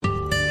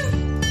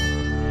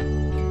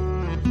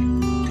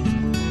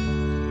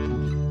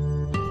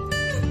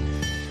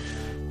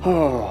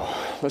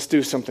Oh, let's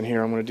do something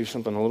here. I'm going to do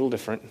something a little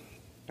different.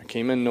 I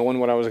came in knowing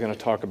what I was going to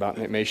talk about,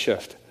 and it may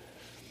shift.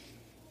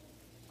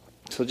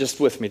 So just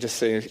with me, just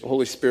say,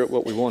 Holy Spirit,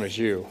 what we want is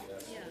you.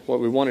 What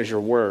we want is your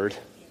word.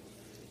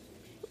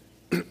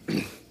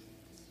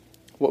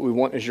 What we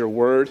want is your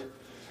word.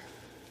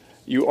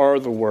 You are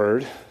the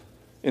word.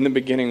 In the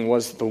beginning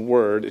was the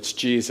word. It's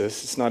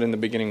Jesus. It's not in the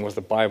beginning was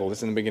the Bible.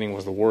 It's in the beginning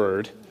was the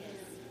word.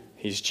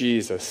 He's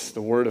Jesus,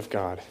 the word of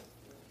God.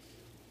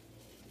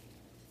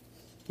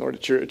 Lord,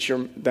 it's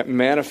your that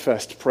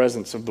manifest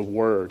presence of the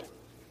word,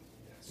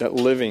 that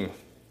living,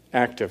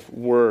 active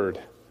word.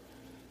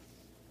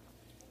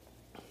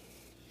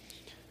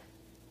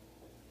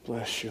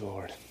 Bless you,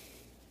 Lord.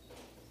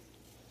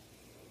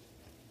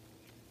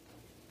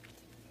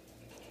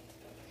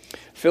 I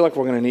feel like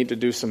we're going to need to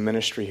do some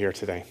ministry here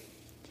today.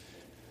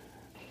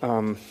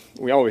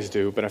 We always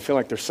do, but I feel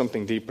like there's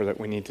something deeper that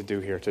we need to do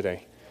here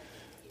today.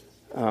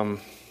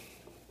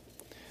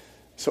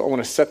 So I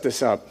want to set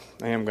this up.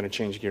 I am going to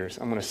change gears.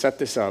 I'm going to set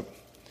this up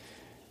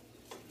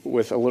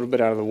with a little bit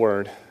out of the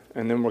Word,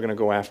 and then we're going to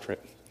go after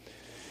it.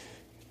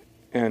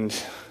 And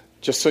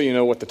just so you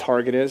know what the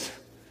target is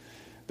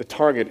the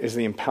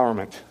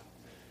empowerment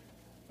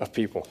of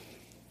people.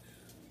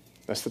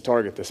 That's the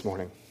target this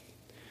morning.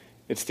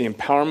 It's the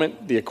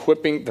empowerment, the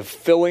equipping, the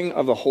filling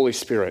of the Holy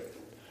Spirit.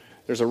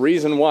 There's a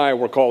reason why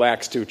we're called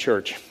Acts 2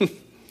 Church.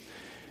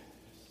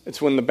 It's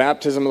when the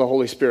baptism of the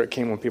Holy Spirit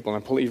came on people.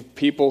 And I believe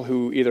people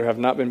who either have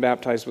not been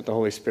baptized with the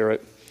Holy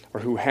Spirit or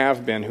who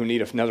have been, who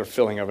need another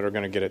filling of it, are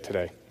going to get it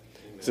today.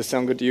 Amen. Does this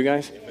sound good to you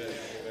guys? Amen.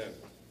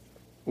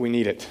 We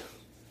need it.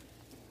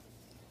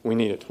 We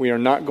need it. We are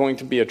not going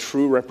to be a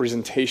true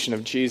representation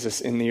of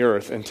Jesus in the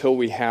earth until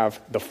we have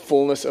the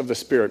fullness of the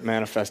Spirit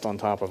manifest on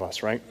top of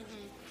us, right? Mm-hmm.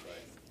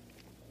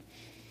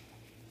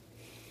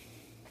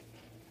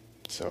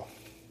 So,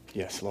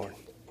 yes, Lord.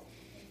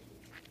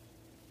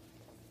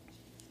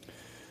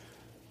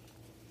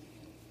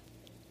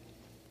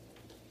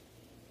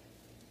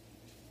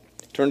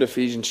 Turn to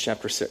Ephesians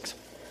chapter 6.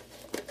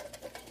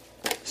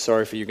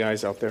 Sorry for you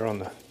guys out there on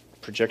the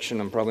projection.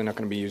 I'm probably not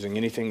going to be using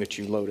anything that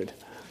you loaded.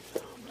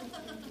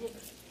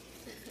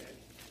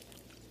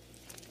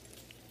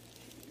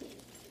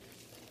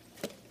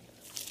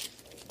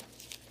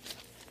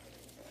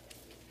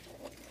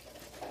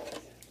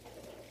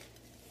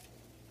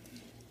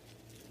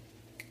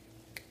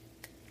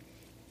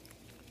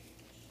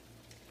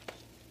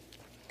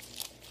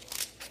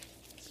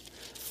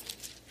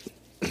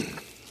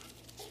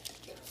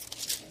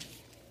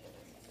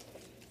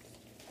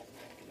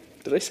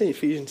 Did I say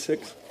Ephesians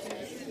 6?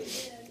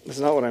 That's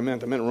not what I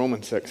meant. I meant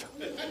Romans 6.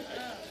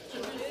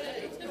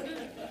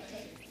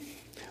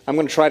 I'm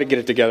going to try to get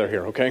it together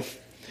here, okay?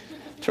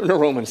 Turn to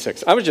Romans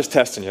 6. I was just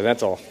testing you,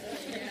 that's all.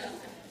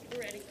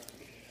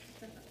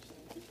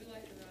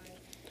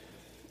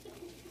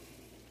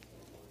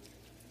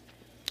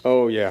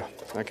 Oh, yeah.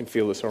 I can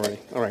feel this already.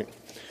 All right.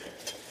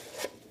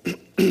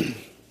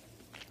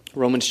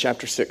 Romans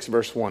chapter 6,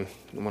 verse 1.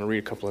 I'm going to read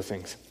a couple of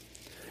things.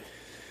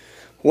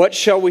 What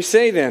shall we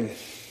say then?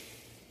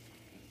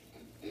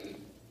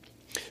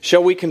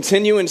 Shall we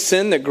continue in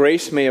sin that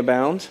grace may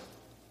abound?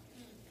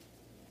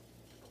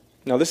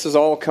 Now, this is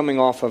all coming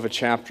off of a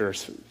chapter,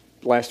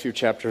 last few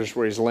chapters,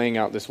 where he's laying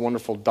out this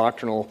wonderful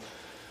doctrinal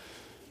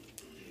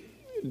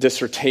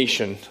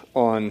dissertation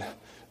on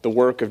the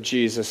work of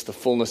Jesus, the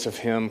fullness of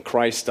Him.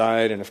 Christ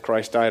died, and if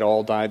Christ died,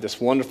 all died. This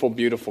wonderful,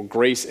 beautiful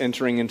grace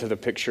entering into the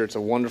picture. It's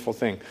a wonderful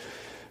thing.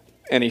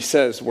 And he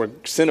says, where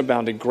sin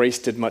abounded, grace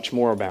did much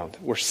more abound.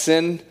 Where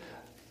sin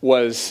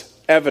was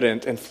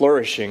evident and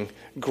flourishing,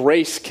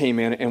 grace came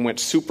in and went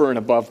super and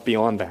above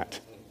beyond that.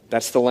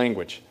 That's the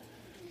language.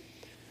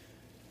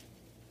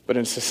 But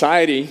in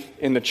society,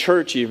 in the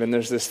church even,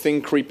 there's this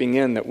thing creeping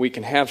in that we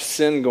can have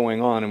sin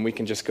going on and we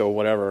can just go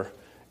whatever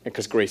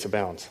because grace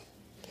abounds.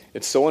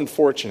 It's so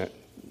unfortunate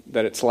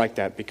that it's like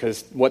that,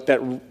 because what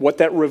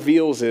that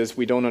reveals is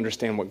we don't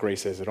understand what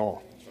grace is at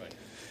all. Right.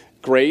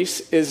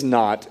 Grace is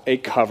not a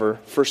cover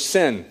for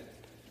sin.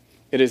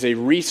 It is a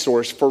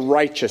resource for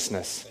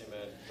righteousness.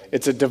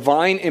 It's a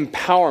divine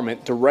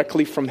empowerment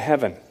directly from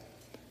heaven.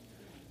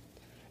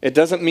 It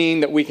doesn't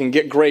mean that we can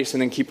get grace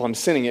and then keep on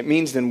sinning. It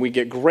means then we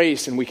get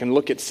grace and we can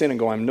look at sin and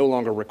go, I'm no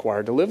longer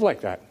required to live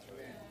like that.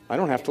 I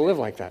don't have to live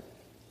like that.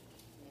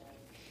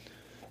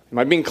 Am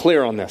I being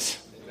clear on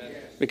this?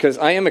 Because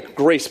I am a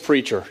grace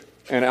preacher,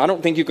 and I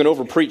don't think you can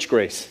over-preach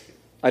grace.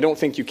 I don't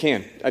think you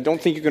can. I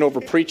don't think you can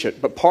over-preach it.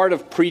 But part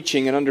of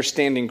preaching and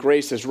understanding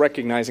grace is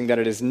recognizing that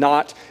it is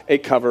not a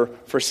cover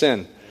for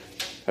sin.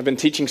 I've been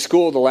teaching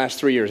school the last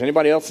 3 years.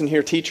 Anybody else in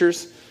here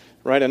teachers?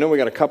 Right? I know we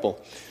got a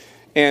couple.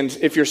 And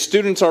if your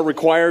students are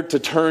required to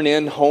turn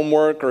in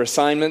homework or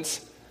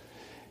assignments,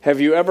 have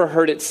you ever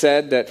heard it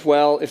said that,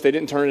 well, if they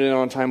didn't turn it in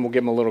on time, we'll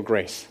give them a little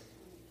grace? Have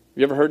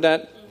you ever heard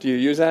that? Do you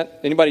use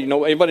that? Anybody know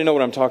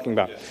what I'm talking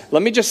about? Yes.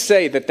 Let me just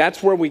say that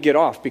that's where we get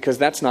off, because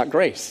that's not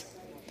grace.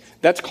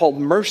 That's called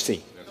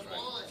mercy.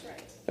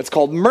 That's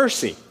called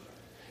mercy.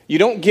 You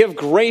don't give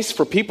grace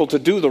for people to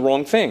do the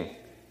wrong thing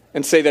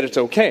and say that it's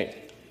okay.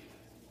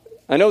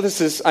 I know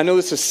this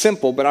is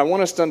simple, but I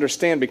want us to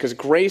understand because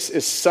grace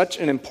is such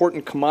an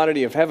important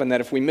commodity of heaven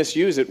that if we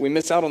misuse it, we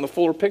miss out on the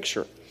fuller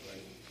picture.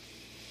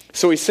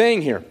 So he's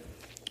saying here,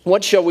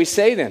 what shall we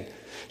say then?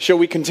 Shall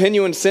we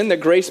continue in sin that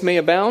grace may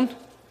abound?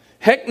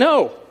 Heck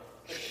no.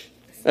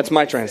 That's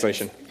my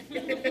translation.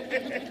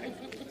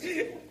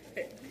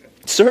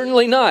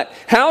 Certainly not.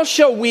 How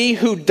shall we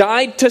who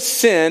died to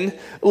sin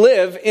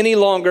live any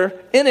longer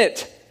in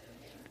it?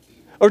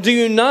 Or do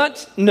you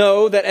not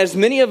know that as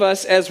many of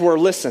us as were,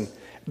 listen,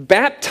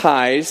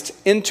 baptized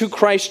into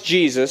Christ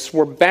Jesus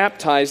were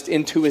baptized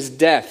into his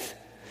death?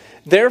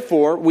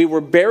 Therefore, we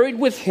were buried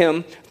with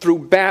him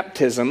through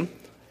baptism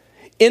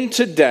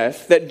into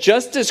death, that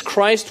just as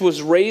Christ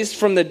was raised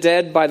from the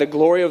dead by the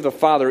glory of the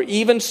Father,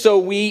 even so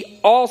we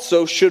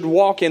also should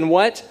walk in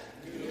what?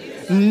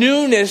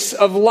 Newness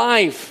of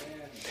life.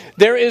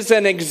 There is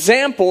an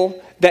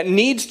example that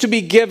needs to be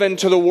given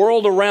to the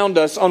world around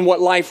us on what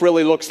life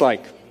really looks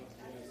like.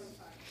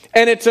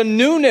 And it's a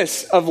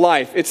newness of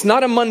life. It's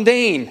not a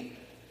mundane.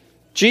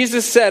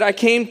 Jesus said, I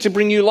came to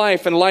bring you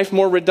life and life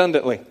more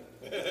redundantly.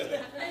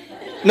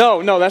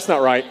 No, that's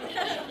not right.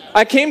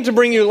 I came to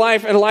bring you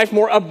life and life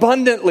more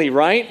abundantly,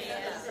 right?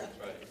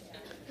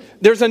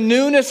 There's a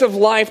newness of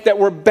life that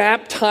we're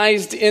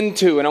baptized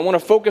into. And I want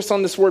to focus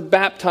on this word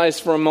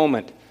baptized for a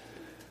moment.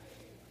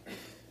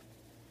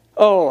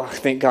 Oh,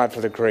 thank God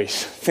for the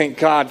grace. Thank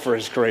God for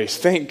his grace.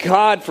 Thank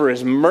God for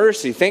his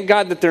mercy. Thank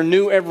God that they're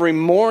new every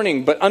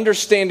morning. But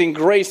understanding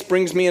grace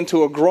brings me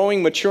into a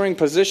growing, maturing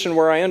position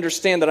where I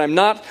understand that I'm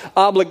not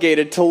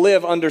obligated to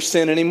live under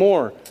sin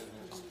anymore.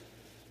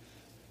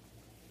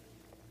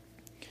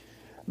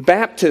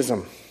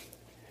 Baptism.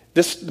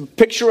 This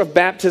picture of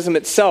baptism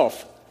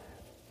itself.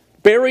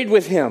 Buried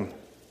with him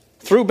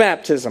through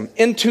baptism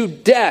into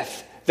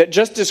death, that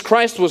just as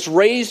Christ was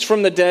raised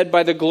from the dead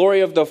by the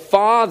glory of the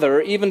Father,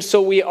 even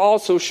so we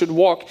also should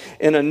walk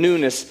in a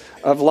newness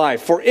of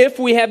life. For if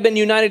we have been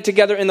united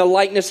together in the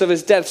likeness of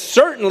his death,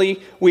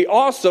 certainly we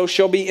also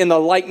shall be in the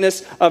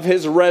likeness of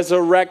his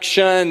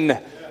resurrection.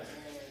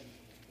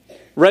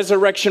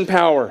 Resurrection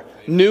power,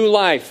 new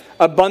life,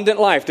 abundant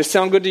life. Does this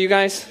sound good to you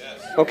guys?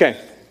 Okay.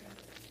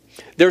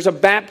 There's a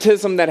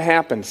baptism that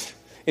happens.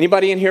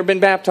 Anybody in here been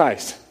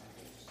baptized?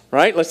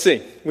 Right? Let's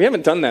see. We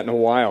haven't done that in a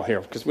while here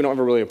because we don't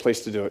have really a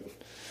place to do it.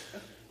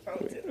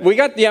 We've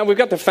got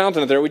the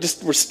fountain there.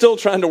 We're still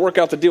trying to work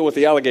out the deal with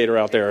the alligator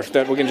out there.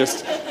 That we can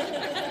just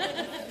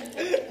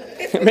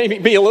maybe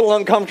be a little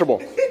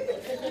uncomfortable.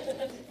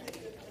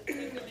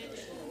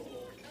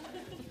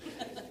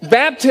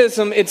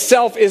 Baptism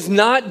itself is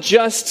not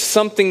just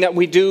something that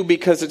we do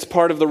because it's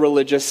part of the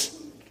religious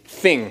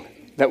thing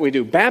that we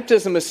do.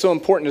 Baptism is so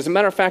important. As a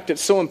matter of fact,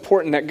 it's so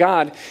important that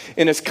God,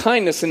 in his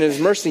kindness and his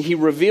mercy, he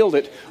revealed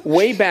it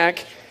way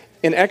back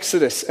in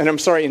Genesis.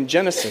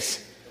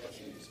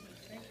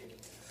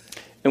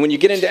 And when you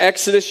get into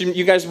Exodus,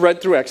 you guys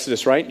read through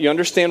Exodus, right? You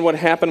understand what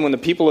happened when the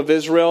people of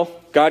Israel,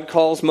 God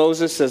calls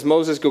Moses, says,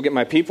 Moses, go get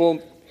my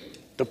people.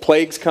 The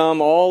plagues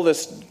come, all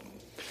this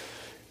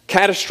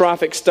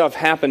catastrophic stuff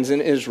happens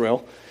in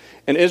Israel.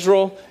 And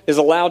Israel is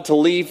allowed to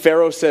leave.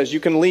 Pharaoh says, you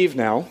can leave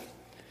now.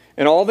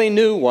 And all they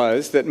knew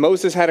was that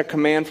Moses had a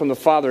command from the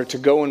Father to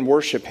go and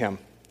worship him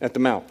at the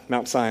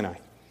Mount Sinai.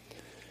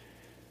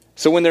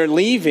 So when they're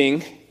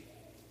leaving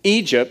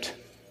Egypt,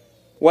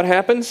 what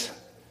happens?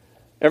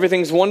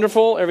 Everything's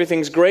wonderful,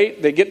 everything's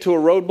great. They get to a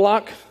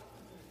roadblock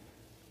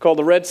called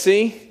the Red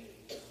Sea,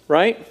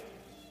 right?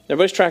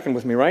 Everybody's tracking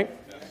with me, right?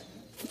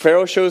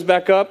 Pharaoh shows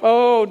back up.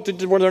 Oh,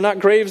 were there not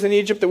graves in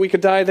Egypt that we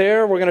could die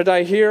there? We're going to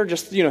die here.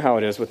 Just, you know how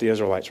it is with the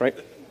Israelites, right?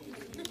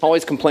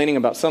 Always complaining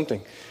about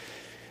something.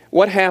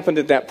 What happened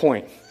at that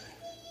point?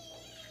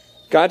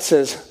 God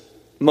says,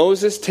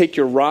 Moses, take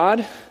your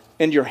rod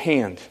and your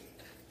hand.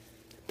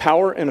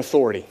 Power and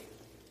authority.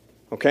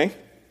 Okay?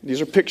 These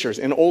are pictures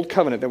in Old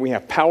Covenant that we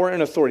have. Power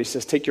and authority. He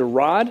says, take your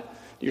rod,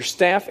 your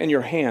staff, and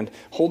your hand.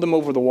 Hold them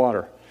over the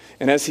water.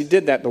 And as he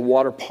did that, the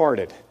water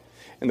parted.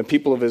 And the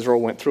people of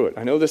Israel went through it.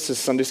 I know this is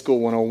Sunday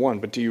School 101,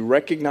 but do you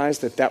recognize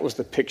that that was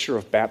the picture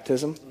of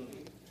baptism?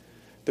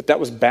 That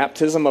was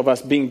baptism of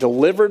us being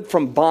delivered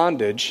from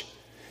bondage.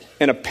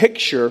 And a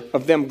picture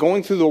of them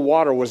going through the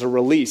water was a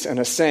release and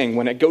a saying,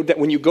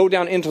 when you go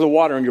down into the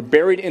water and you're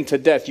buried into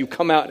death, you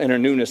come out in a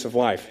newness of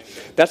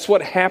life. That's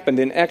what happened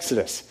in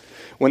Exodus.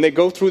 When they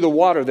go through the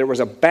water, there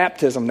was a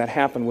baptism that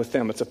happened with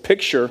them. It's a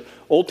picture,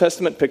 Old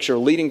Testament picture,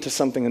 leading to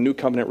something, a new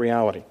covenant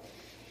reality.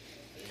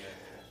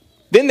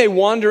 Then they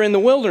wander in the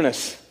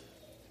wilderness.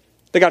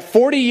 They got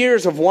 40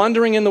 years of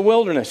wandering in the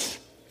wilderness.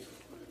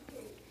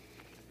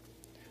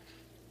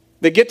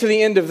 They get to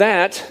the end of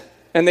that,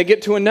 and they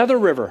get to another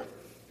river.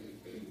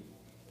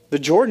 The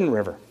Jordan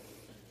River.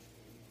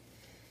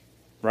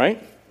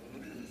 Right?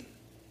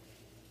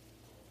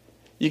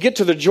 You get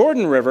to the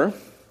Jordan River.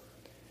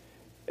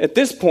 At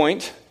this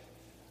point,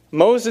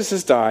 Moses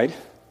has died,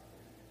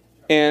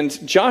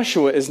 and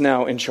Joshua is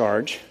now in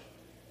charge.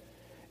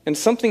 And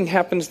something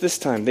happens this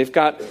time. They've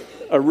got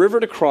a river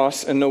to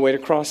cross and no way to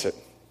cross it.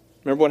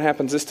 Remember what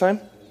happens this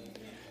time?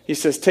 He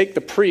says, take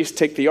the priest,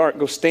 take the ark,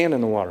 go stand in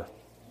the water.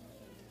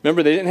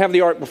 Remember, they didn't have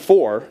the ark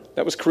before.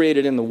 That was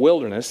created in the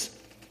wilderness.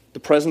 The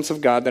presence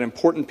of God, that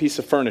important piece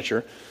of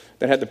furniture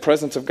that had the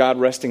presence of God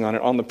resting on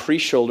it, on the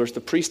priest's shoulders.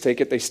 The priests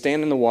take it, they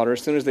stand in the water.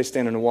 As soon as they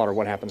stand in the water,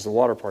 what happens? The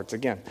water parts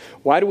again.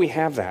 Why do we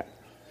have that?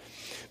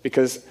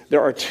 Because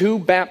there are two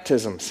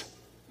baptisms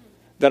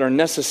that are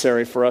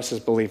necessary for us as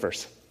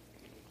believers.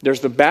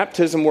 There's the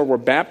baptism where we're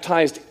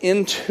baptized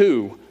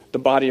into the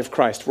body of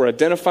Christ. We're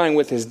identifying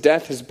with his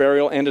death, his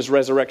burial, and his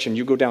resurrection.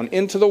 You go down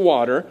into the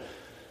water,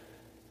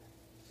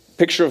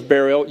 picture of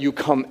burial. You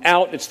come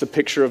out, it's the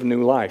picture of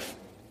new life.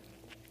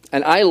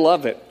 And I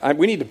love it.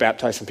 We need to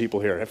baptize some people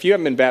here. If you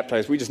haven't been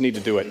baptized, we just need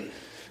to do it.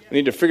 We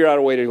need to figure out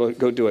a way to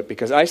go do it,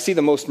 because I see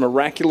the most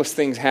miraculous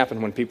things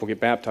happen when people get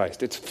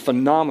baptized. It's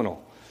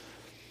phenomenal.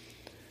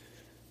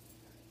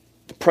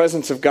 The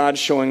presence of God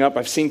showing up.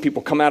 I've seen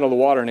people come out of the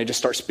water and they just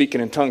start speaking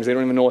in tongues. They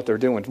don't even know what they're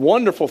doing.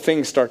 Wonderful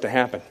things start to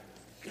happen.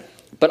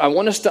 But I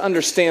want us to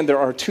understand there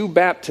are two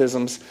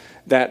baptisms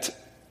that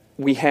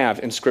we have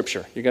in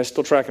Scripture. You guys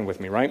still tracking with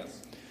me, right?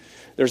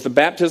 There's the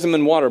baptism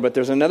in water, but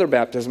there's another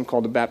baptism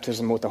called the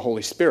baptism with the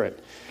Holy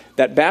Spirit.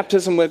 That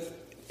baptism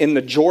in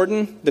the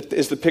Jordan, that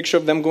is the picture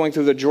of them going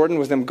through the Jordan,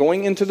 was them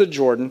going into the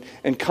Jordan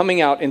and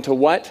coming out into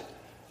what?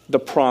 The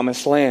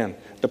promised land.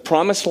 The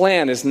promised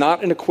land is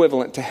not an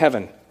equivalent to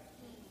heaven.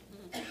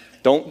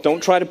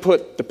 Don't try to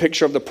put the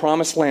picture of the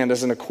promised land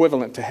as an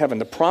equivalent to heaven.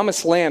 The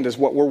promised land is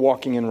what we're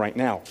walking in right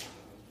now.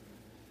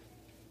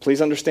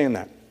 Please understand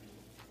that.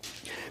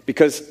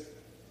 Because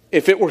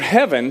if it were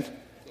heaven,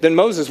 then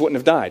Moses wouldn't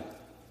have died.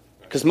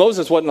 Because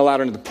Moses wasn't allowed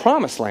into the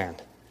promised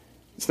land.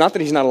 It's not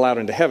that he's not allowed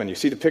into heaven. You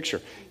see the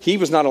picture. He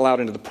was not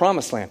allowed into the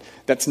promised land.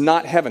 That's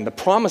not heaven. The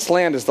promised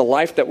land is the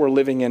life that we're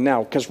living in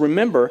now. Because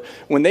remember,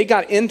 when they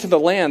got into the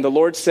land, the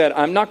Lord said,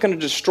 I'm not going to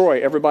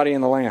destroy everybody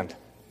in the land.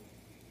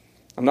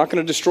 I'm not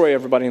going to destroy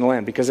everybody in the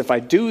land, because if I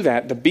do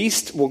that, the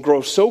beast will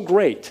grow so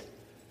great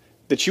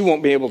that you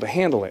won't be able to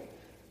handle it.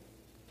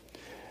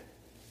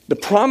 The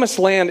promised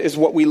land is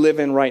what we live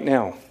in right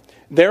now.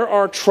 There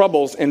are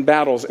troubles and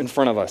battles in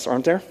front of us,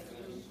 aren't there?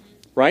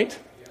 Right?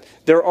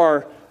 There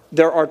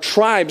are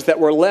tribes that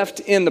were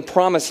left in the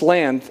promised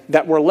land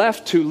that were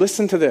left to,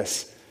 listen to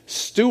this,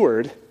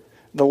 steward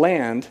the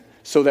land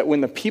so that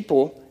when the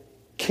people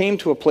came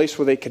to a place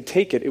where they could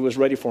take it, it was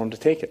ready for them to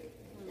take it.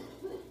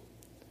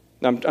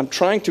 Now, I'm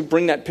trying to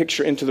bring that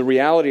picture into the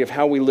reality of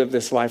how we live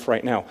this life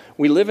right now.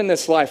 We live in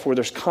this life where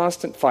there's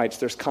constant fights,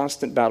 there's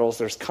constant battles,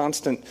 there's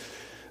constant,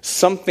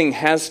 something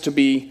has to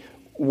be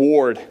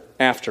warred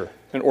after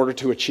in order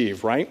to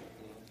achieve, right?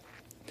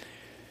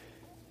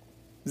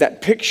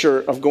 That picture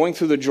of going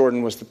through the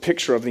Jordan was the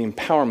picture of the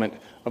empowerment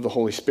of the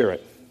Holy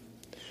Spirit.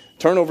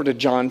 Turn over to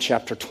John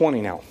chapter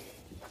 20 now.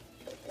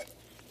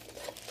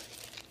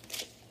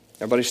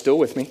 Everybody still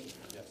with me?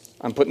 Yes.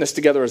 I'm putting this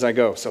together as I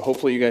go, so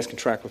hopefully you guys can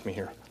track with me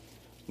here.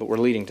 But we're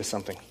leading to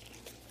something.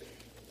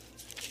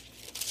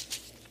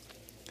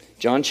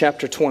 John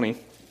chapter 20,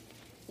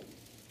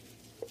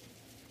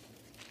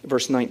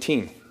 verse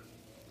 19.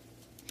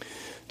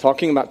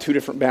 Talking about two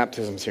different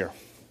baptisms here.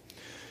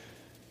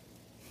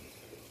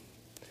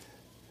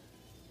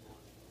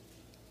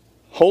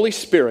 Holy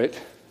Spirit,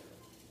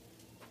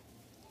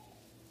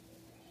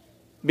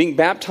 being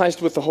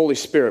baptized with the Holy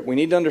Spirit, we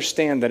need to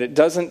understand that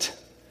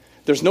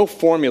there's no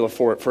formula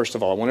for it, first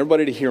of all. I want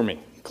everybody to hear me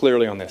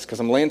clearly on this, because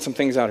I'm laying some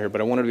things out here, but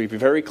I want to be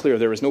very clear.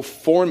 There is no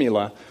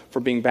formula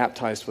for being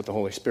baptized with the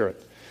Holy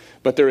Spirit.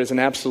 But there is an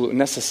absolute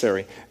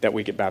necessary that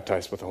we get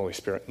baptized with the Holy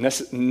Spirit.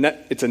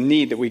 It's a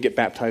need that we get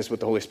baptized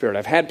with the Holy Spirit.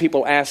 I've had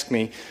people ask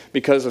me,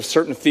 because of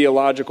certain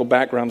theological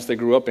backgrounds they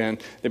grew up in,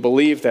 they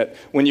believe that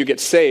when you get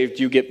saved,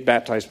 you get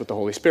baptized with the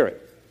Holy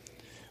Spirit.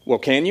 Well,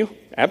 can you?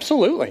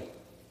 Absolutely,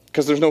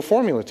 because there's no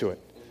formula to it.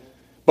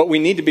 But we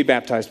need to be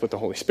baptized with the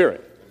Holy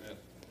Spirit.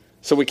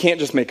 So we can't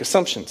just make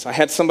assumptions. I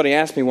had somebody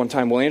ask me one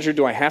time, well, Andrew,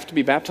 do I have to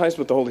be baptized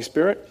with the Holy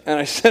Spirit? And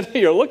I said,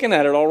 you're looking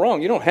at it all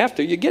wrong. You don't have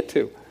to. You get to.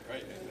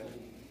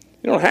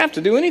 You don't have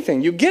to do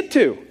anything. You get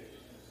to.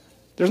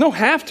 There's no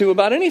have to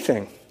about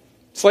anything.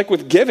 It's like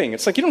with giving.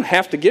 It's like you don't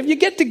have to give. You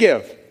get to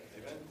give.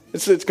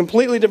 It's a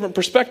completely different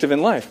perspective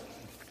in life.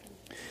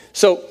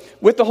 So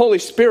with the Holy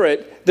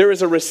Spirit, there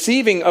is a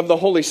receiving of the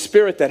Holy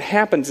Spirit that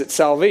happens at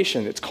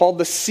salvation. It's called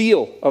the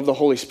seal of the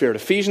Holy Spirit.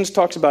 Ephesians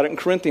talks about it and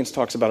Corinthians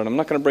talks about it. I'm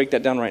not going to break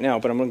that down right now,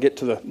 but I'm going to get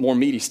to the more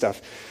meaty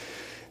stuff.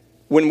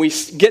 When we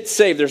get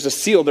saved, there's a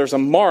seal, there's a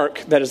mark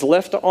that is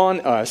left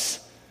on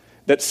us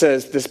that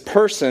says this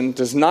person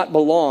does not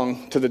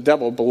belong to the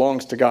devil,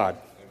 belongs to God.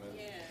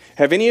 Amen.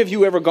 Have any of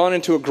you ever gone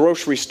into a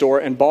grocery store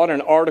and bought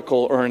an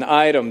article or an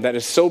item that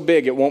is so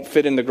big it won't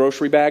fit in the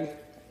grocery bag?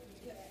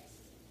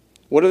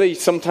 What will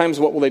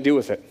they do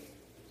with it?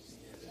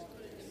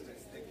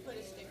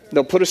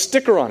 They'll put a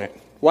sticker on it.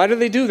 Why do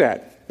they do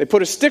that? They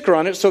put a sticker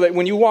on it so that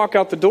when you walk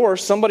out the door,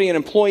 an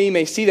employee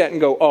may see that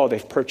and go, oh,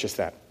 they've purchased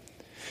that.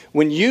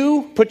 When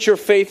you put your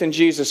faith in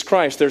Jesus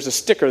Christ, there's a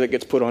sticker that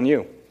gets put on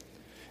you.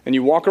 And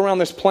you walk around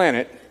this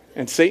planet,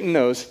 and Satan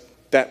knows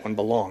that one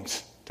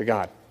belongs to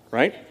God,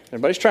 right?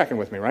 Everybody's tracking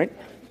with me, right?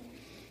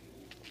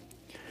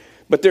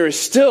 But there is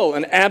still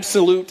an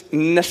absolute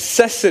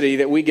necessity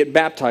that we get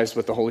baptized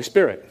with the Holy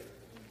Spirit.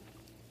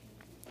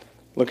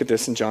 Look at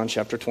this in John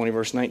chapter 20,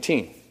 verse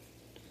 19.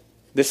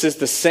 This is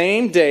the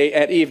same day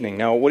at evening.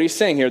 Now, what he's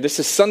saying here, this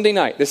is Sunday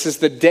night. This is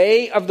the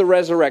day of the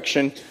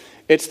resurrection.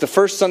 It's the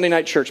first Sunday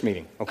night church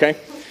meeting, okay?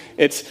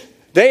 It's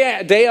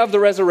day of the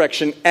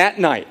resurrection at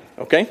night,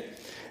 okay?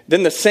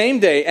 Then the same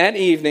day at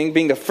evening,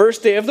 being the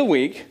first day of the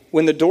week,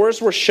 when the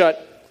doors were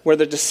shut where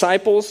the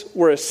disciples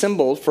were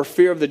assembled for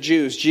fear of the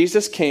Jews,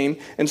 Jesus came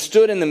and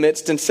stood in the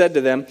midst and said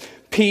to them,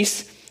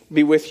 "Peace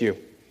be with you."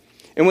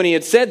 And when he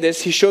had said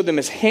this, he showed them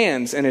his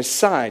hands and his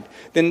side.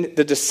 Then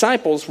the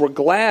disciples were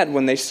glad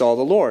when they saw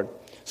the Lord.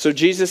 So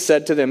Jesus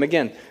said to them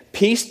again,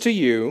 "Peace to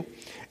you.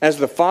 As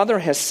the Father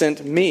has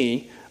sent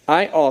me,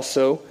 I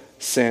also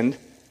send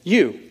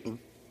you."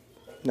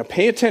 Now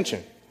pay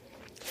attention.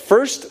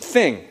 First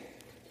thing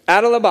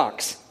out of the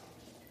box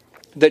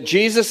that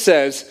Jesus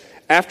says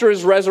after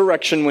his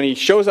resurrection, when he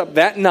shows up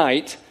that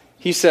night,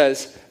 he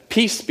says,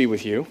 "Peace be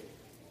with you.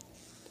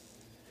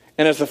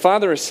 And as the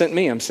Father has sent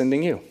me, I'm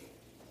sending you."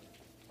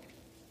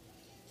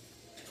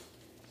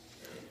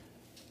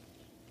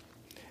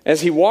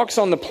 As he walks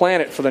on the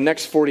planet for the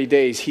next 40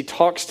 days, he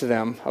talks to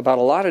them about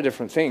a lot of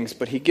different things,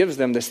 but he gives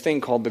them this thing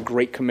called the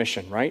Great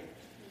Commission, right?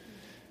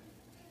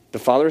 The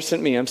Father has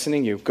sent me, I'm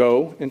sending you.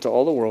 Go into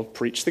all the world,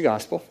 preach the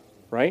gospel,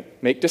 right?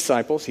 Make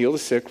disciples, heal the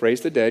sick,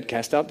 raise the dead,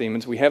 cast out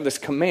demons. We have this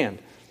command.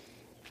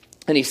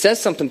 And he says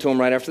something to them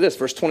right after this,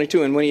 verse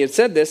 22. And when he had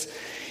said this,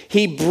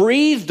 he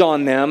breathed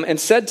on them and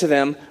said to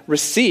them,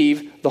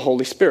 "Receive the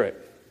Holy Spirit."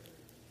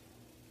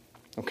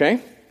 Okay?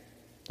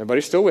 Everybody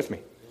still with me?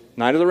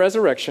 Night of the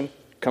resurrection,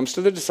 comes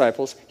to the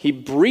disciples. He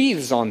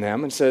breathes on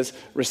them and says,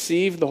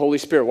 "Receive the Holy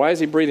Spirit." Why is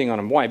he breathing on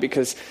them? Why?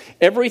 Because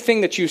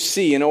everything that you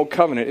see in Old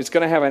Covenant is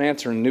going to have an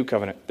answer in New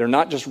Covenant. They're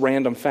not just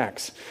random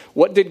facts.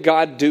 What did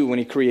God do when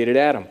he created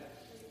Adam?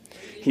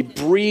 He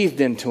breathed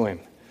into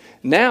him.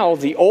 Now,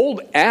 the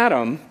old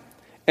Adam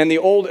and the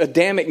old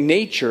Adamic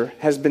nature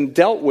has been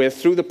dealt with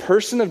through the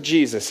person of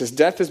Jesus. His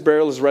death, his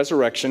burial, his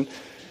resurrection.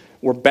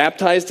 We're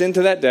baptized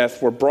into that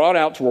death. We're brought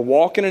out. We're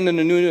walking in the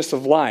newness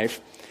of life.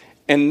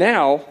 And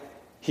now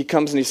he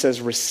comes and he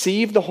says,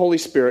 "Receive the Holy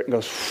Spirit," and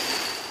goes,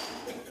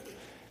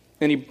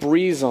 and he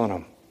breathes on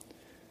them.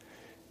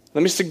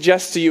 Let me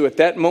suggest to you, at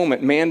that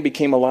moment, man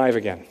became alive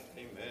again.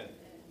 Amen.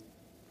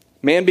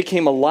 Man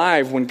became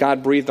alive when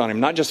God breathed on him,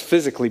 not just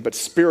physically, but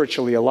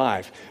spiritually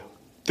alive.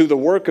 Through the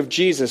work of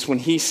Jesus, when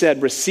he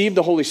said, "Receive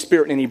the Holy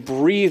Spirit," and he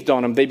breathed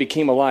on them, they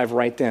became alive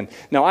right then.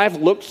 Now, I've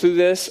looked through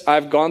this.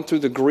 I've gone through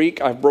the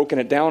Greek. I've broken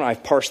it down.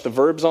 I've parsed the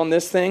verbs on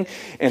this thing.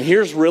 And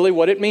here's really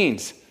what it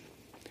means,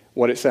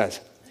 what it says.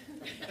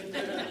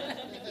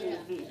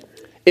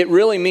 It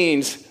really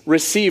means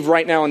receive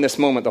right now in this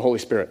moment the Holy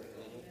Spirit.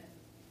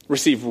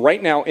 Receive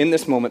right now in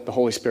this moment the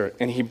Holy Spirit.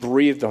 And he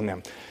breathed on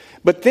them.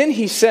 But then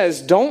he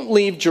says, don't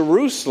leave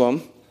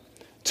Jerusalem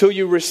till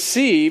you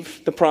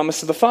receive the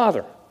promise of the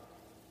Father.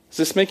 Is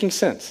this making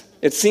sense?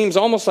 It seems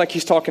almost like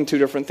he's talking two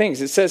different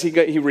things. It says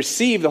he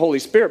received the Holy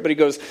Spirit, but he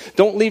goes,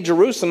 don't leave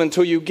Jerusalem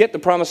until you get the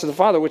promise of the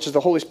Father, which is the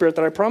Holy Spirit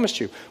that I promised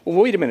you. Well,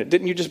 wait a minute.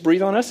 Didn't you just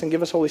breathe on us and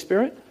give us Holy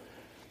Spirit?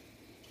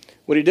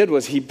 What he did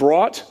was he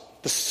brought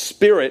the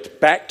Spirit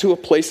back to a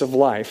place of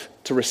life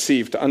to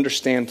receive, to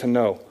understand, to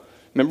know.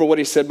 Remember what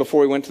he said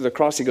before he went to the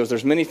cross? He goes,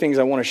 there's many things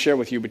I want to share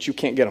with you, but you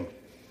can't get them.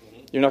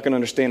 You're not going to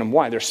understand them.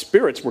 Why? Their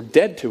spirits were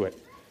dead to it.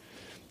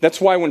 That's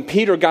why when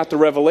Peter got the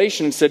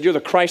revelation and said, you're the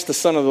Christ, the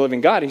Son of the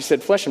living God, he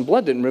said, flesh and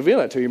blood didn't reveal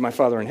that to you, my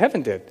Father in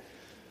heaven did.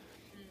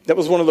 That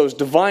was one of those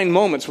divine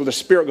moments where the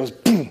Spirit goes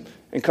boom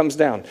and comes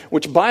down.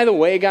 Which, by the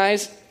way,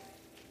 guys,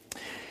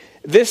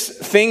 this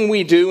thing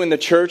we do in the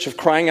church of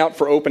crying out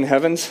for open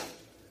heavens,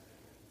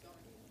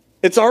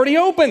 it's already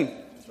open.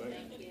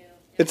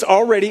 It's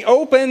already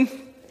open,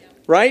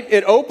 right?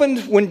 It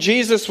opened when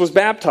Jesus was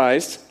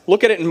baptized.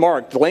 Look at it in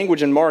Mark. The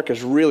language in Mark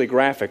is really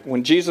graphic.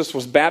 When Jesus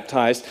was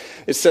baptized,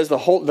 it says the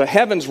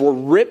heavens were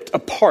ripped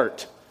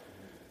apart,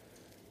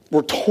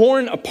 were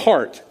torn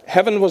apart.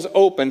 Heaven was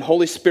open.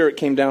 Holy Spirit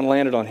came down,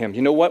 landed on him.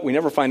 You know what? We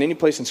never find any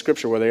place in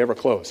Scripture where they ever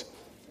close.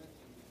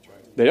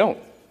 They don't.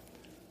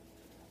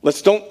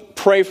 Let's don't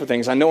pray for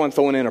things. I know I'm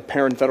throwing in a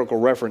parenthetical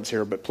reference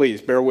here, but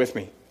please bear with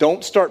me.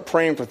 Don't start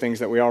praying for things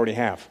that we already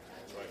have.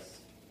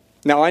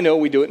 Now, I know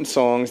we do it in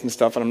songs and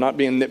stuff, and I'm not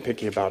being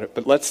nitpicky about it,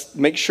 but let's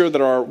make sure that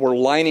we're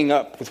lining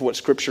up with what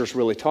Scripture is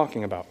really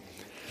talking about.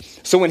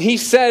 So when he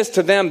says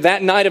to them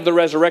that night of the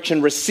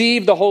resurrection,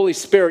 receive the Holy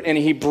Spirit, and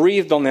he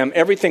breathed on them,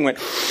 everything went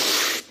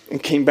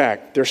and came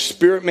back. Their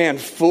spirit man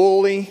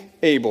fully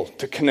able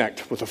to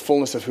connect with the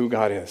fullness of who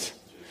God is.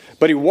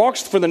 But he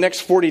walks for the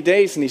next 40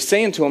 days, and he's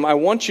saying to them, I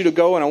want you to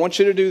go and I want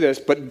you to do this,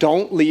 but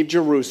don't leave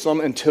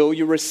Jerusalem until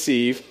you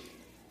receive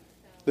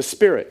the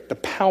Spirit, the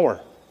power.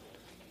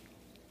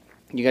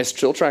 You guys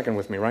still tracking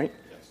with me, right?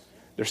 Yes.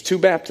 There's two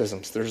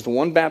baptisms. There's the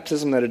one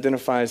baptism that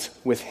identifies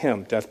with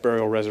him, death,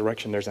 burial,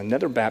 resurrection. There's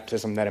another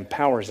baptism that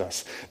empowers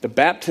us. The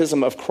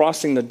baptism of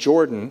crossing the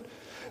Jordan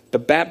The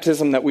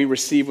baptism that we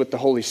receive with the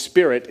Holy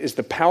Spirit is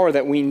the power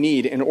that we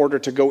need in order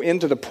to go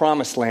into the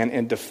promised land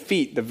and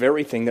defeat the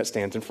very thing that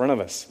stands in front of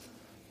us.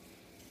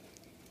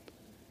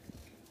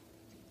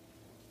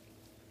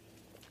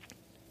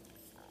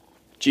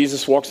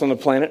 Jesus walks on the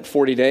planet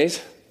 40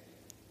 days,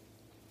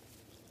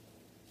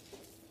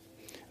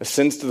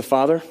 ascends to the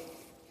Father.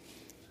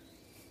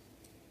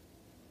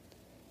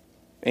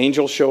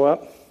 Angels show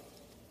up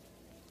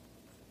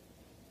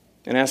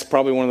and ask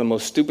probably one of the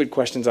most stupid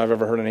questions I've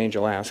ever heard an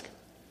angel ask.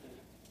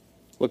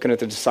 Looking at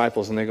the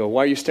disciples, and they go,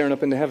 "Why are you staring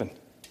up into heaven?"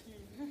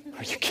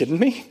 Are you kidding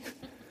me?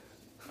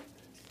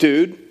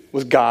 Dude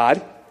was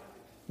God,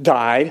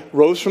 died,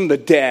 rose from the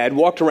dead,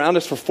 walked around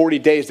us for 40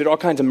 days, did all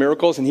kinds of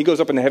miracles, and he goes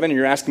up into heaven, and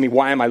you're asking me,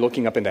 why am I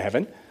looking up into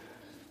heaven?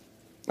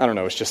 I don't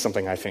know, it's just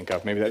something I think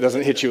of. Maybe that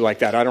doesn't hit you like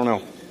that, I don't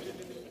know.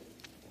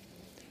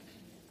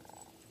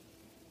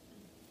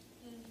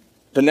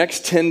 The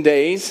next 10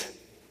 days,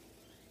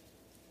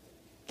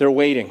 they're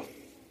waiting.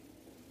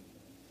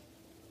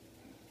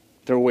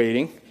 They're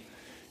waiting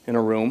in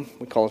a room.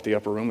 We call it the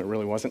upper room. It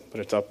really wasn't,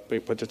 but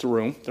it's a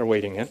room they're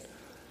waiting in.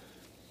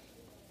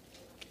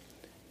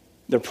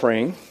 They're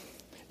praying.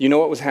 You know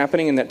what was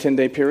happening in that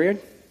 10-day period?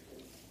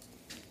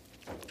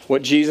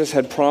 What Jesus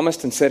had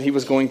promised and said he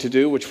was going to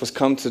do, which was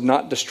come to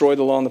not destroy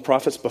the law and the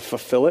prophets, but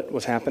fulfill it,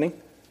 was happening.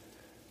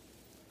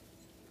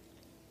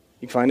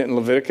 You can find it in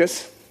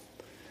Leviticus.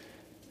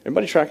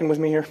 Everybody tracking with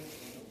me here?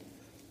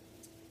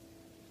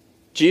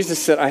 Jesus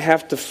said, I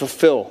have to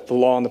fulfill the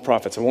law and the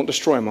prophets. I won't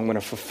destroy them. I'm going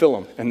to fulfill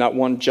them. And not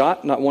one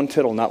jot, not one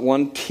tittle, not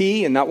one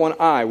T, and not one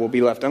I will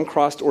be left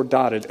uncrossed or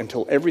dotted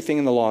until everything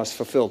in the law is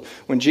fulfilled.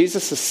 When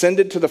Jesus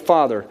ascended to the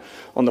Father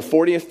on the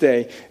 40th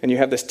day, and you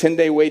have this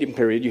 10-day waiting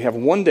period, you have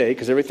one day,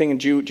 because everything in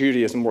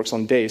Judaism works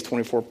on days,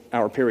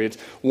 24-hour periods,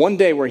 one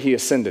day where he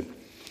ascended.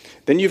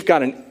 Then you've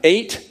got an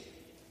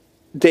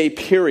 8-day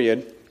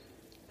period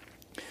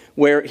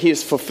where he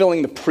is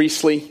fulfilling the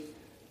priestly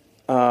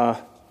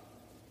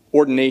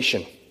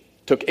ordination.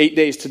 Took 8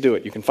 days to do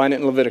it. You can find it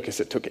in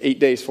Leviticus. It took 8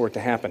 days for it to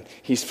happen.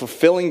 He's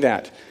fulfilling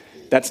that.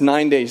 That's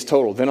 9 days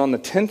total. Then on the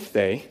 10th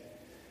day,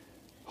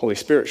 Holy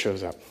Spirit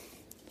shows up.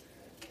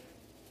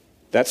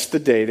 That's the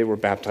day they were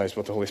baptized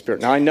with the Holy Spirit.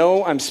 Now I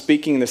know I'm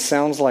speaking, this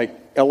sounds like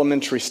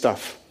elementary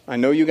stuff. I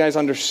know you guys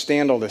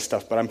understand all this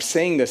stuff, but I'm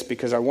saying this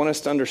because I want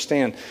us to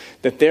understand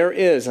that there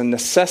is a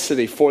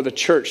necessity for the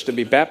church to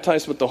be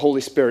baptized with the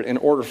Holy Spirit in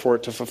order for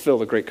it to fulfill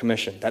the Great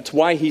Commission. That's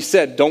why he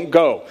said, don't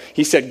go.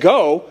 He said,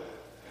 go,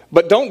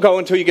 but don't go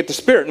until you get the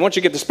Spirit. And once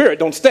you get the Spirit,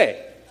 don't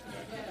stay.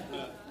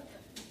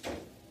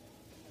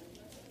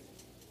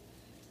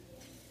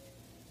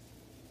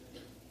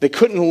 They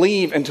couldn't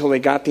leave until they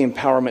got the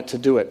empowerment to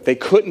do it. They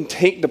couldn't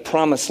take the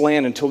promised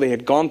land until they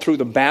had gone through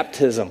the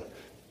baptism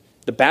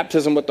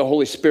with the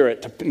Holy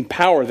Spirit to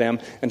empower them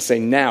and say,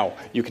 now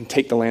you can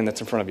take the land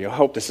that's in front of you. I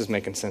hope this is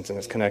making sense and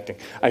it's connecting.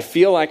 I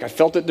feel like I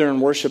felt it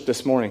during worship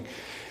this morning.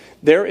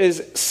 There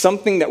is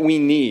something that we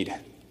need.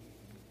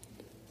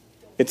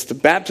 It's the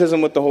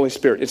baptism with the Holy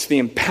Spirit. It's the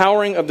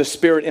empowering of the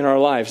Spirit in our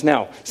lives.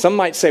 Now, some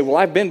might say, well,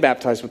 I've been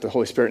baptized with the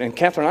Holy Spirit. And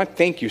Catherine, I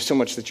thank you so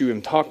much that you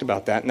even talked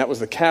about that. And that was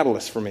the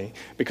catalyst for me.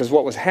 Because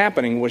what was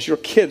happening was your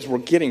kids were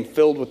getting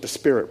filled with the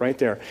Spirit right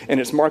there. And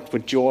it's marked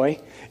with joy.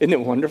 Isn't it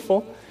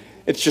wonderful?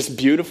 It's just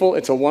beautiful.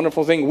 It's a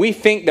wonderful thing. We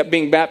think that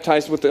being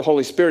baptized with the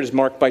Holy Spirit is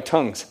marked by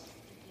tongues.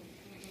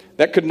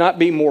 That could not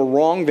be more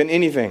wrong than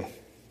anything.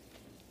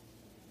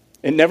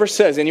 It never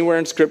says anywhere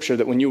in Scripture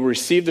that when you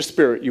receive the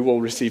Spirit, you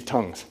will receive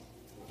tongues.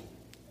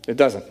 It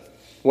doesn't.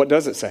 What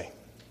does it say?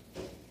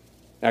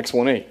 Acts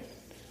 1:8.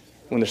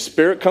 When the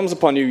Spirit comes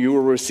upon you, you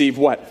will receive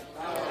what?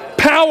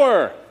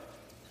 Power.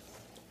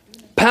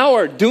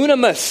 Power.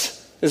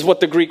 Dunamis is what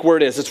the Greek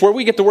word is. It's where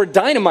we get the word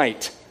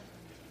dynamite.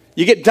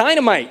 You get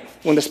dynamite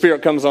when the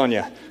Spirit comes on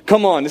you.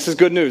 Come on, this is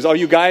good news. All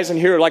you guys in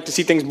here like to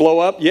see things blow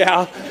up?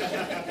 Yeah.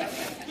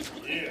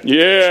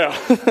 Yeah.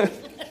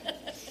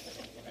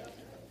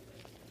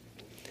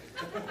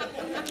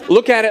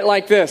 Look at it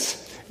like this.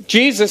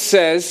 Jesus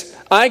says,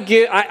 I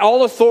give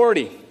all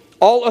authority,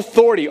 all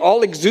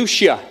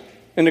exousia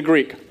in the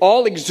Greek,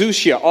 all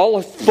exousia, all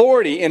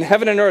authority in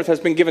heaven and earth has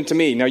been given to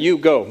me. Now you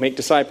go, make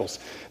disciples.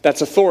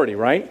 That's authority,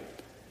 right?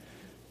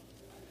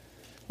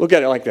 Look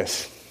at it like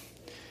this.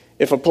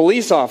 If a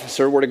police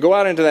officer were to go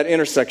out into that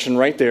intersection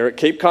right there at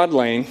Cape Cod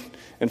Lane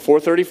and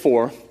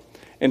 434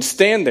 and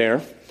stand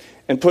there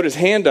and put his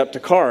hand up to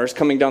cars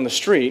coming down the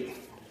street,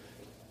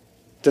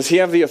 does he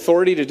have the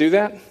authority to do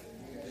that?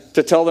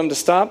 To tell them to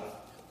stop?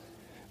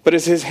 But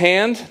is his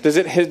hand,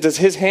 does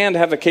his hand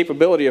have the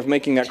capability of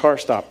making that car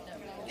stop?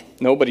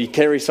 No, but he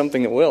carries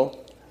something that will.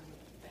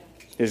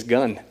 His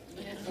gun.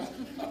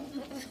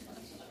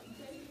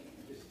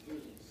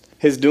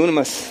 His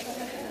dunamis.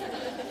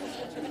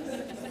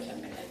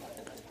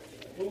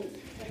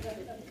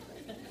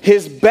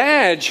 His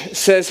badge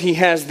says he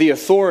has the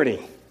authority.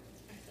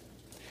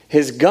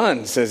 His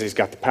gun says he's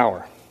got the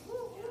power.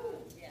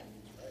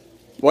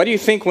 Why do you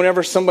think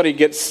whenever somebody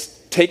gets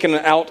taken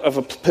out of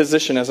a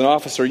position as an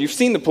officer, you've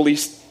seen the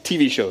police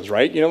TV shows,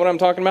 right? You know what I'm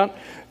talking about?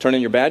 Turn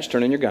in your badge,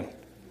 turn in your gun.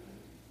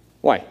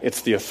 Why?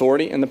 It's the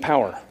authority and the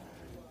power.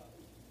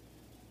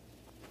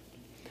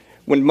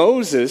 When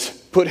Moses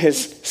put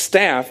his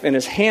staff and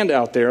his hand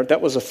out there,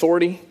 that was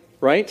authority,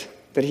 right?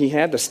 That he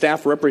had. The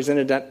staff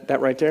represented that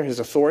right there, his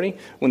authority.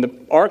 When the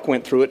ark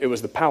went through it, it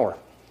was the power.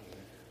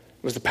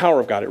 It was the power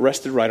of God. It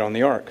rested right on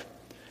the ark.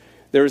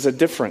 There is a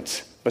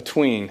difference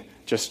between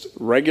just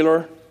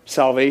regular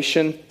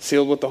salvation,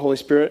 sealed with the Holy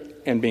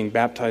Spirit, and being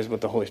baptized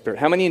with the Holy Spirit.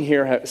 How many in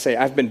here say,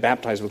 I've been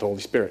baptized with the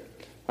Holy Spirit?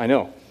 I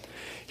know.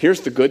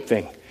 Here's the good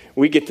thing.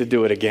 We get to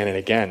do it again and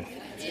again.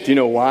 Do you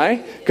know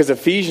why? Because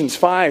Ephesians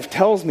 5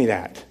 tells me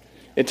that.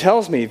 It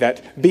tells me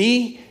that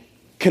be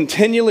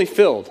continually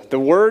filled. The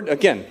word,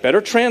 again,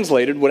 better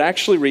translated, would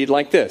actually read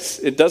like this.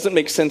 It doesn't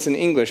make sense in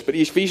English, but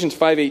Ephesians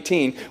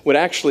 5:18 would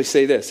actually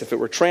say this. If it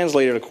were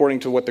translated according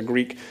to what the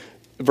Greek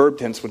verb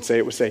tense would say,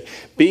 it would say,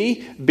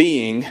 be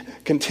being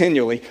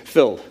continually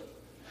filled.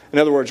 In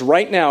other words,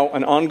 right now,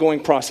 an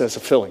ongoing process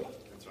of filling.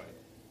 That's right.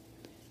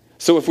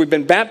 So if we've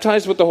been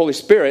baptized with the Holy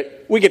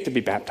Spirit, we get to be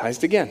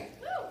baptized again.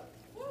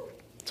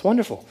 It's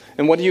wonderful.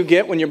 And what do you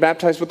get when you're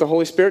baptized with the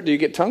Holy Spirit? Do you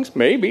get tongues?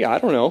 Maybe. I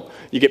don't know.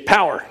 You get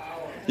power.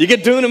 You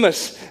get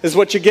dunamis is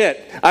what you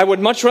get. I would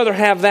much rather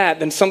have that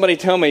than somebody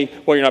tell me,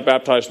 well, you're not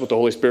baptized with the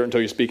Holy Spirit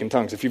until you speak in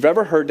tongues. If you've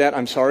ever heard that,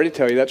 I'm sorry to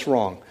tell you that's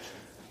wrong.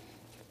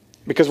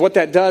 Because what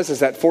that does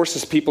is that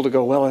forces people to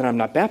go, well, then I'm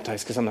not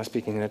baptized because I'm not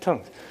speaking in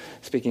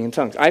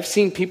tongues. I've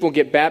seen people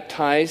get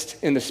baptized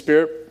in the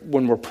Spirit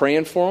when we're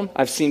praying for them.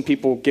 I've seen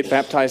people get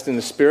baptized in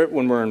the Spirit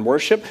when we're in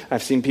worship.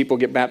 I've seen people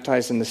get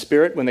baptized in the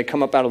Spirit when they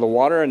come up out of the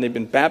water and they've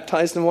been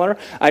baptized in water.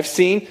 I've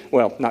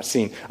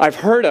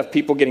heard of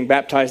people getting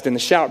baptized in the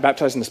shower,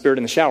 baptized in the Spirit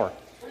in the shower.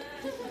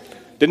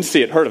 Didn't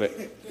see it, heard of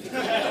it.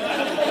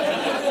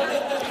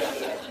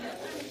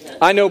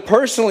 I know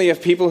personally of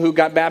people who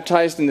got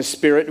baptized in the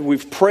Spirit.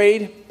 We've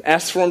prayed,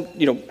 asked for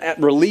them,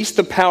 release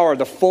the power,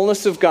 the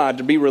fullness of God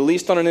to be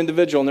released on an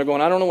individual. And they're going,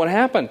 I don't know what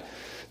happened.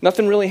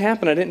 Nothing really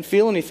happened. I didn't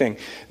feel anything.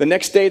 The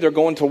next day they're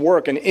going to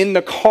work. And in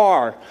the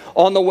car,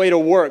 on the way to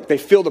work, they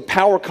feel the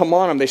power come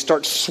on them. They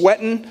start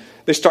sweating.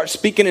 They start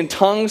speaking in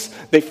tongues.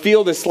 They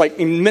feel this like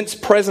immense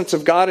presence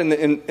of God. And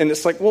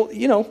it's like, well,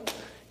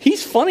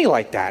 he's funny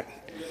like that.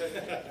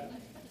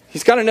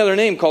 He's got another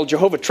name called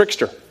Jehovah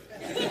Trickster.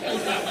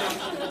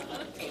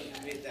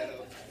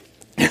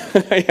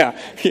 Yeah.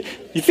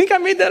 You think I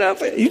made that up?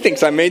 He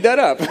thinks I made that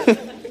up.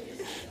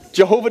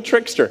 Jehovah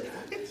Trickster.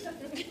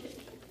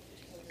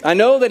 I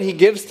know that he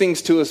gives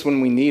things to us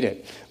when we need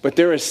it, but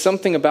there is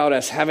something about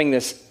us having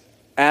this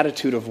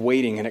attitude of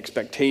waiting and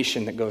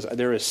expectation that goes,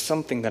 there is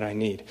something that I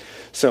need.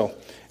 So,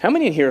 how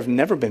many in here have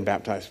never been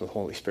baptized with the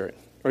Holy Spirit?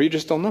 Or you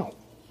just don't know?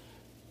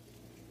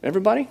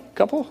 Everybody?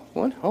 Couple?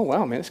 One? Oh,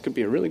 wow, man, this could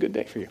be a really good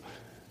day for you.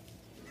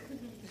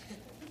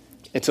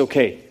 It's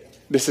okay.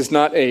 This is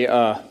not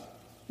a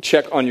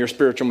check on your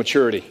spiritual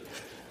maturity.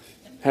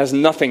 It has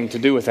nothing to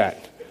do with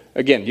that.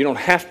 Again, you don't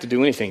have to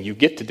do anything. You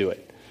get to do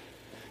it.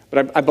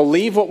 But I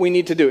believe what we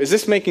need to do. Is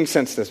this making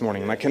sense this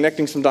morning? Am I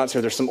connecting some dots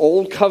here? There's some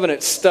old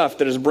covenant stuff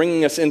that is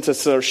bringing us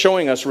into,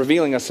 showing us,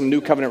 revealing us some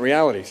new covenant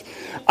realities.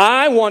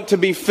 I want to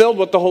be filled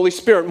with the Holy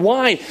Spirit.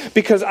 Why?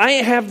 Because I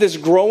have this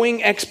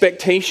growing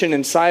expectation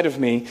inside of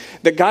me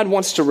that God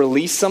wants to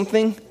release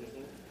something.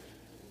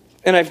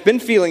 And I've been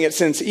feeling it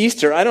since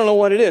Easter. I don't know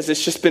what it is.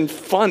 It's just been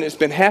fun. It's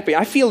been happy.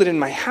 I feel it in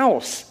my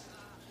house.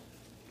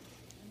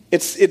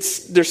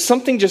 There's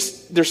something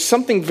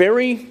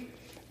very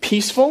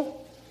peaceful,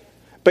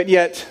 but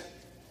yet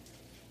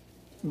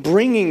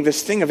bringing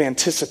this thing of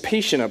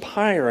anticipation up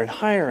higher and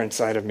higher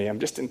inside of me. I'm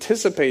just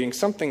anticipating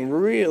something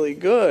really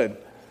good.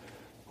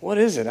 What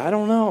is it? I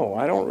don't know.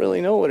 I don't really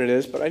know what it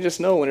is, but I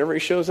just know whenever he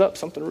shows up,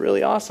 something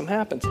really awesome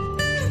happens.